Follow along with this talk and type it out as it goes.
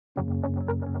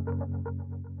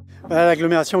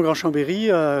L'agglomération Grand Chambéry,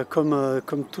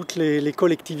 comme toutes les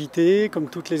collectivités, comme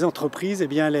toutes les entreprises, eh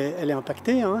bien, elle est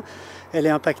impactée, hein. Elle est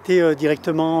impactée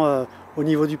directement au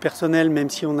niveau du personnel, même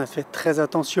si on a fait très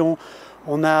attention.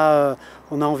 On a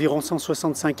environ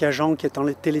 165 agents qui sont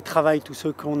en télétravail, tous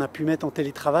ceux qu'on a pu mettre en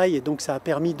télétravail, et donc ça a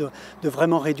permis de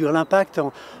vraiment réduire l'impact.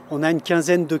 On a une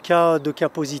quinzaine de cas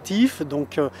positifs,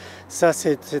 donc ça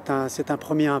c'est un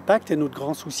premier impact. Et notre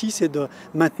grand souci, c'est de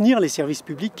maintenir les services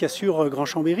publics qu'assure Grand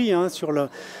Chambéry, hein,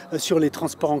 sur les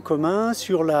transports en commun,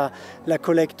 sur la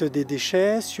collecte des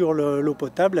déchets, sur l'eau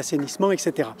potable, l'assainissement,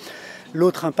 etc.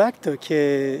 L'autre impact qui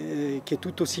est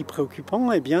tout aussi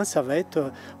préoccupant, eh bien,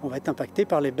 on va être impacté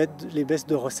par les baisses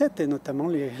de recettes, et notamment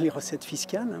les recettes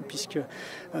fiscales, hein, puisque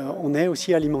on est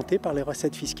aussi alimenté par les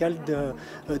recettes fiscales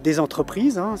des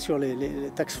entreprises, hein, sur les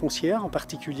taxes foncières en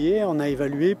particulier. On a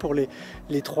évalué pour les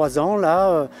 3 ans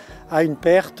là, à une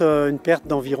perte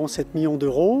d'environ 7 millions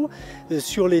d'euros.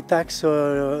 Sur les taxes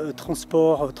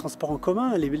transport en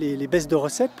commun, les baisses de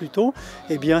recettes plutôt,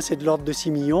 eh bien, c'est de l'ordre de 6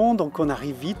 millions, donc on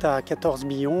arrive vite à 14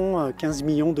 millions, 15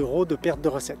 millions d'euros de perte de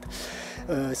recettes.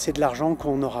 C'est de l'argent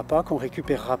qu'on n'aura pas, qu'on ne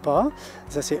récupérera pas.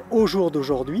 Ça, c'est au jour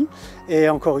d'aujourd'hui. Et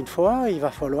encore une fois, il va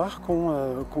falloir qu'on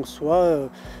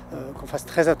fasse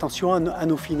très attention à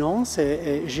nos finances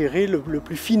et gérer le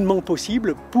plus finement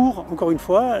possible pour, encore une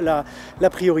fois, la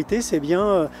priorité, c'est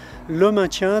bien le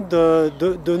maintien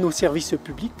de nos services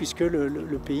publics, puisque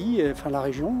le pays, enfin la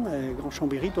région, Grand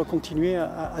Chambéry, doit continuer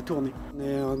à tourner. On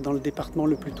est dans le département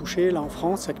le plus touché, là en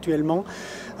France, actuellement.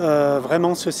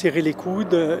 Vraiment se serrer les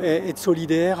coudes, être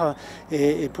solidaire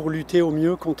et pour lutter au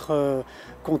mieux contre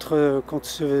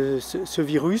ce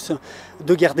virus,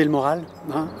 de garder le moral,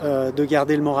 hein,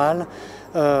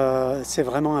 c'est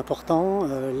vraiment important.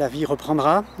 La vie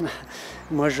reprendra.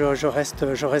 Moi, je reste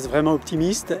vraiment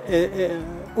optimiste. Et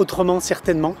autrement,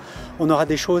 certainement, on aura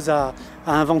des choses à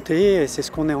inventer. Et c'est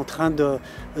ce qu'on est en train de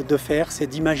faire, c'est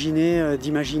d'imaginer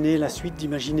la suite,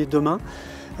 d'imaginer demain.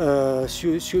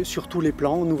 Sur tous les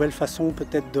plans, nouvelles façons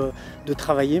peut-être de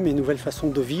travailler, mais nouvelles façons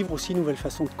de vivre aussi, nouvelles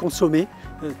façons de consommer,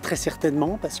 très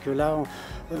certainement, parce que là,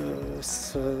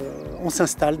 on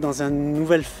s'installe dans une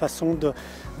nouvelle façon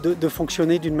de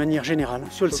fonctionner d'une manière générale.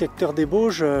 Sur le secteur des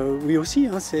Bauges, oui aussi,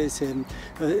 hein,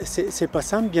 c'est pas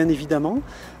simple, bien évidemment.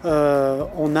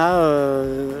 On a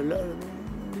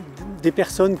des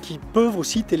personnes qui peuvent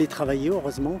aussi télétravailler,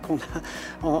 heureusement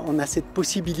qu'on a cette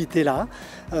possibilité-là.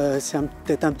 C'est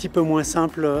peut-être un petit peu moins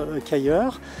simple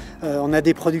qu'ailleurs. On a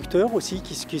des producteurs aussi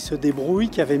qui se débrouillent,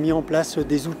 qui avaient mis en place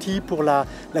des outils pour la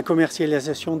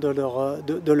commercialisation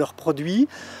de leurs produits.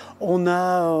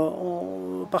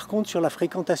 Par contre, sur la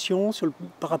fréquentation,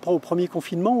 par rapport au premier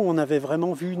confinement, où on avait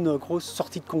vraiment vu une grosse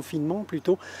sortie de confinement,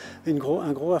 plutôt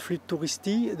un gros afflux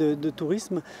de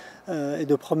tourisme et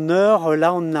de promeneurs,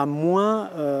 là on a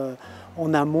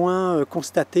moins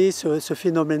constaté ce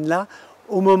phénomène-là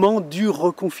au moment du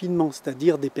reconfinement,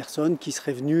 c'est-à-dire des personnes qui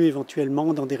seraient venues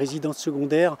éventuellement dans des résidences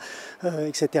secondaires,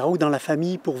 etc., ou dans la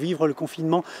famille pour vivre le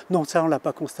confinement. Non, ça on ne l'a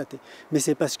pas constaté. Mais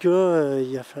c'est parce qu'il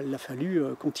a fallu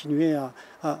continuer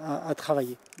à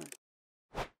travailler.